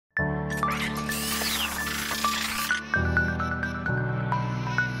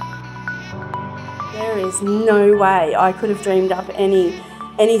There is no way I could have dreamed up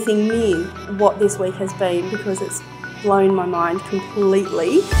anything near what this week has been, because it's blown my mind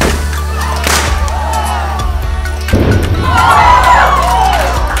completely.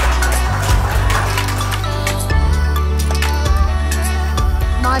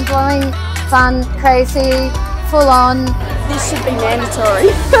 Mind-blowing, fun, crazy, full-on. This should be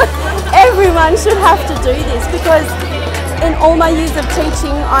mandatory. Everyone should have to do this, because in all my years of teaching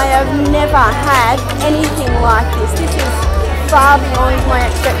I have never had anything like this. This is far beyond my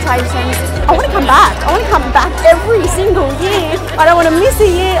expectations. I want to come back. I want to come back every single year. I don't want to miss a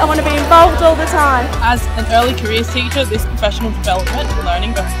year. I want to be involved all the time. As an early careers teacher, this professional development and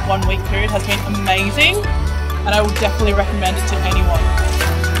learning of 1 week period has been amazing, and I would definitely recommend it to anyone.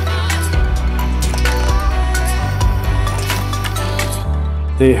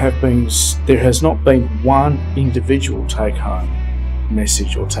 There has not been one individual take-home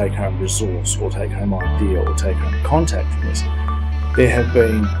message or take-home resource or take-home idea or take-home contact from this. There have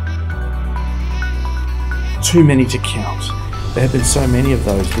been too many to count. There have been so many of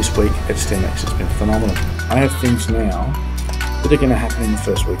those this week at STEM X. It's been phenomenal. I have things now that are going to happen in the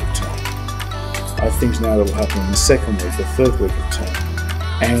first week of term. I have things now that will happen in the second week, the third week of term,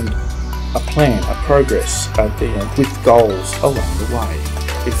 and a plan, a progress with goals along the way.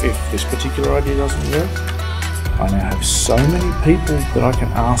 If this particular idea doesn't work, I now have so many people that I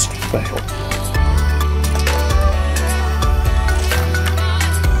can ask for help.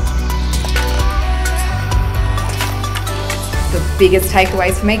 The biggest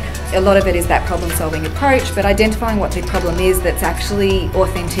takeaways for me, a lot of it is that problem-solving approach, but identifying what the problem is that's actually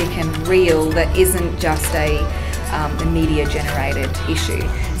authentic and real, that isn't just a media-generated issue.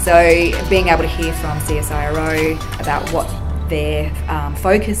 So being able to hear from CSIRO about what their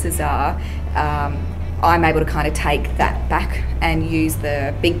focuses are, I'm able to kind of take that back and use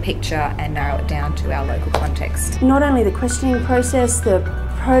the big picture and narrow it down to our local context. Not only the questioning process, the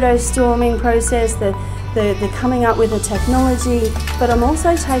proto-storming process, the coming up with a technology, but I'm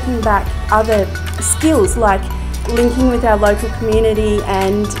also taking back other skills like linking with our local community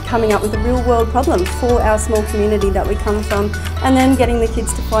and coming up with a real world problem for our small community that we come from, and then getting the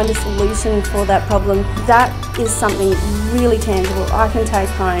kids to find a solution for that problem. That is something really tangible I can take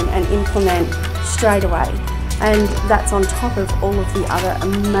home and implement straight away, and that's on top of all of the other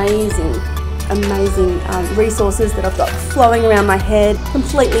amazing resources that I've got flowing around my head.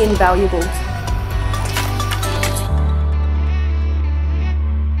 Completely invaluable.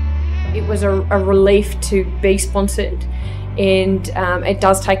 It was a relief to be sponsored, and it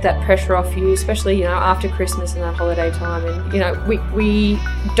does take that pressure off you, especially after Christmas and that holiday time. And we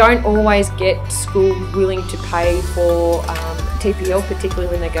don't always get schools willing to pay for TPL, particularly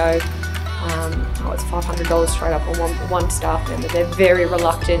when they go, it's $500 straight up on one staff member. They're very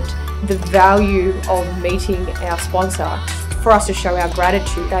reluctant. The value of meeting our sponsor, for us to show our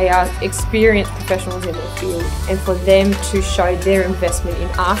gratitude. They are experienced professionals in their field, and for them to show their investment in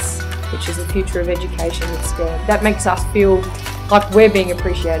us, which is the future of education at STEM, that makes us feel like we're being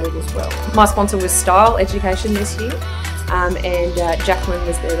appreciated as well. My sponsor was Style Education this year, and Jacqueline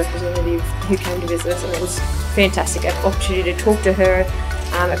was their representative who came to visit us, and it was fantastic, an opportunity to talk to her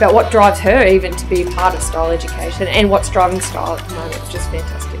about what drives her even to be a part of Style Education and what's driving Style at the moment, which is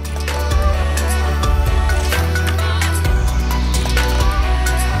fantastic.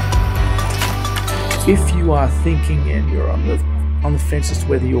 If you are thinking and you're on the fence as to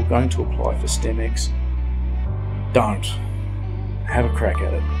whether you're going to apply for STEM X, don't. Have a crack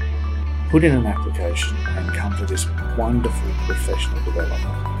at it. Put in an application and come to this wonderful professional development,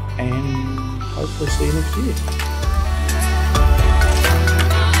 and hopefully see you next year.